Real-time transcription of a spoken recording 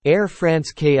Air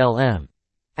France-KLM.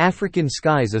 African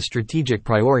skies a strategic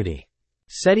priority.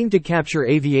 Setting to capture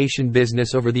aviation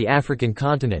business over the African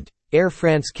continent, Air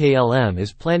France-KLM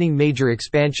is planning major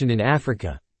expansion in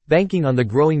Africa, banking on the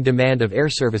growing demand of air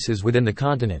services within the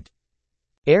continent.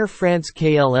 Air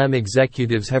France-KLM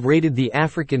executives have rated the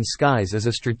African skies as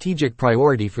a strategic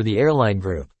priority for the airline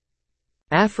group.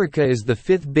 Africa is the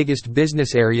fifth biggest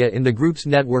business area in the group's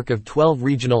network of 12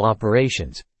 regional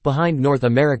operations, behind North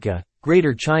America,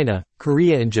 Greater China,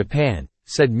 Korea and Japan,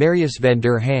 said Marius van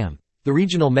der Ham, the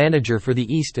regional manager for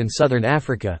the East and Southern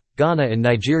Africa, Ghana and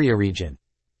Nigeria region.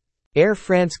 Air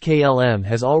France-KLM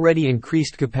has already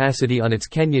increased capacity on its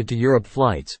Kenya to Europe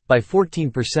flights by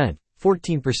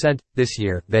 14% this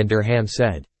year, van der Ham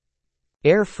said.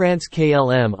 Air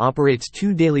France-KLM operates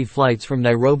 2 daily flights from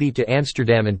Nairobi to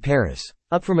Amsterdam and Paris,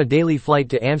 up from a daily flight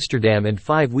to Amsterdam and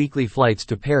 5 weekly flights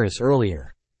to Paris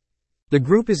earlier. The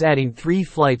group is adding 3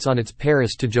 flights on its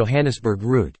Paris to Johannesburg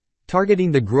route, targeting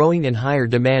the growing and higher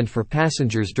demand for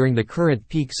passengers during the current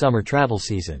peak summer travel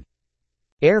season.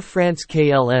 Air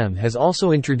France-KLM has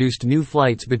also introduced new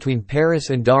flights between Paris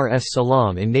and Dar es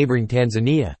Salaam in neighboring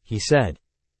Tanzania, he said.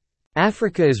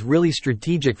 Africa is really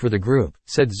strategic for the group,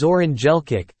 said Zoran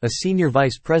Jelkic, a senior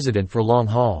vice president for long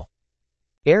haul.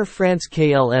 Air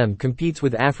France-KLM competes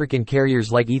with African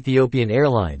carriers like Ethiopian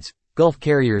Airlines, Gulf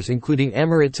carriers including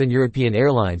Emirates and European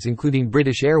Airlines including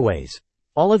British Airways,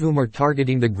 all of whom are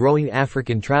targeting the growing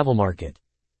African travel market.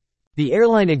 The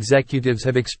airline executives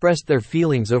have expressed their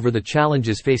feelings over the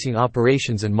challenges facing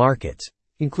operations and markets,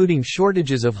 including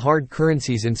shortages of hard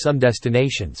currencies in some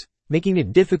destinations, making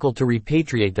it difficult to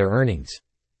repatriate their earnings.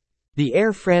 The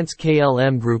Air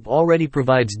France-KLM group already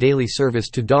provides daily service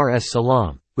to Dar es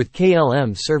Salaam, with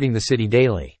KLM serving the city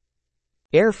daily.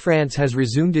 Air France has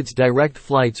resumed its direct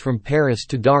flights from Paris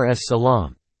to Dar es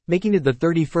Salaam, making it the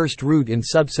 31st route in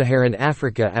sub-Saharan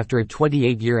Africa after a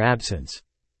 28-year absence.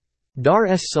 Dar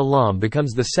es Salaam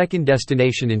becomes the second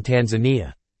destination in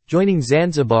Tanzania, joining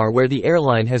Zanzibar where the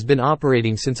airline has been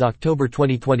operating since October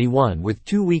 2021 with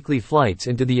 2 weekly flights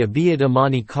into the Abeid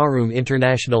Amani Karume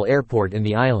International Airport in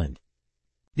the island.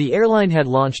 The airline had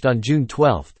launched on June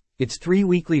 12 its 3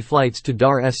 weekly flights to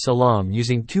Dar es Salaam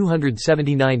using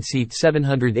 279-seat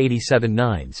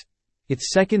 787-9s,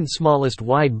 its second smallest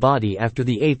wide-body after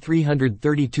the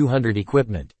A330-200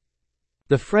 equipment.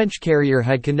 The French carrier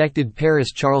had connected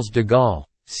Paris Charles de Gaulle,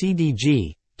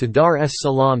 CDG, to Dar es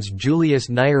Salaam's Julius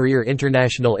Nyerere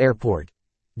International Airport,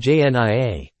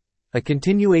 JNIA, a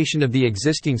continuation of the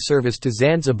existing service to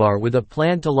Zanzibar with a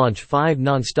plan to launch 5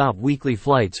 non-stop weekly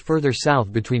flights further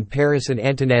south between Paris and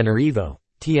Antananarivo,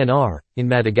 TNR, in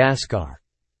Madagascar.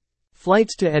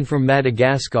 Flights to and from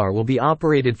Madagascar will be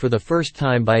operated for the first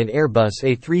time by an Airbus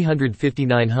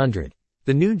A350-900,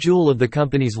 the new jewel of the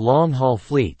company's long-haul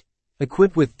fleet,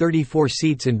 equipped with 34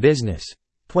 seats in business,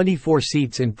 24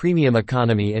 seats in premium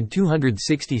economy and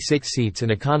 266 seats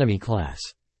in economy class.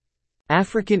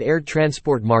 African air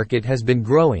transport market has been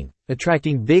growing,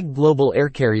 attracting big global air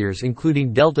carriers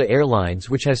including Delta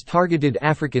Airlines, which has targeted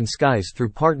African skies through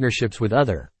partnerships with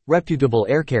other, reputable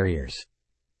air carriers.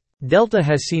 Delta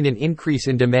has seen an increase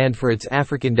in demand for its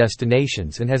African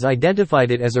destinations and has identified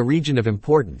it as a region of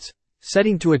importance,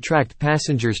 setting to attract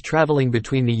passengers traveling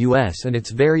between the U.S. and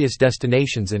its various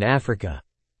destinations in Africa.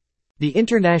 The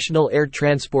International Air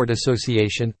Transport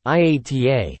Association,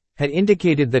 IATA, had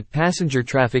indicated that passenger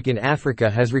traffic in Africa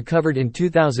has recovered in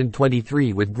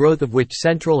 2023 with growth of which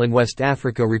Central and West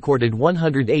Africa recorded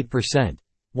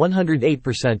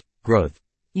 108% growth,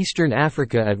 Eastern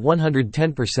Africa at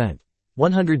 110%,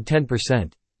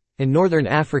 and Northern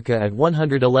Africa at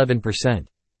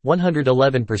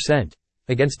 111%,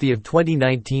 against the of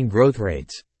 2019 growth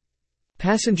rates.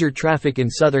 Passenger traffic in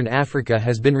Southern Africa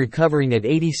has been recovering at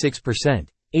 86%,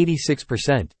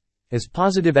 as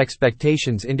positive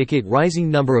expectations indicate rising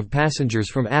number of passengers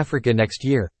from Africa next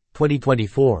year,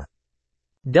 2024.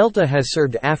 Delta has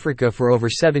served Africa for over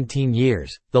 17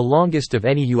 years, the longest of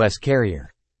any U.S.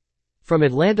 carrier. From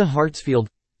Atlanta Hartsfield,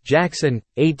 Jackson,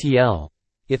 ATL,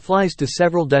 it flies to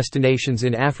several destinations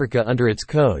in Africa under its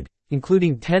code,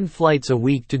 including 10 flights a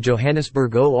week to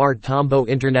Johannesburg OR Tambo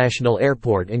International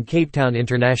Airport and Cape Town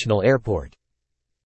International Airport.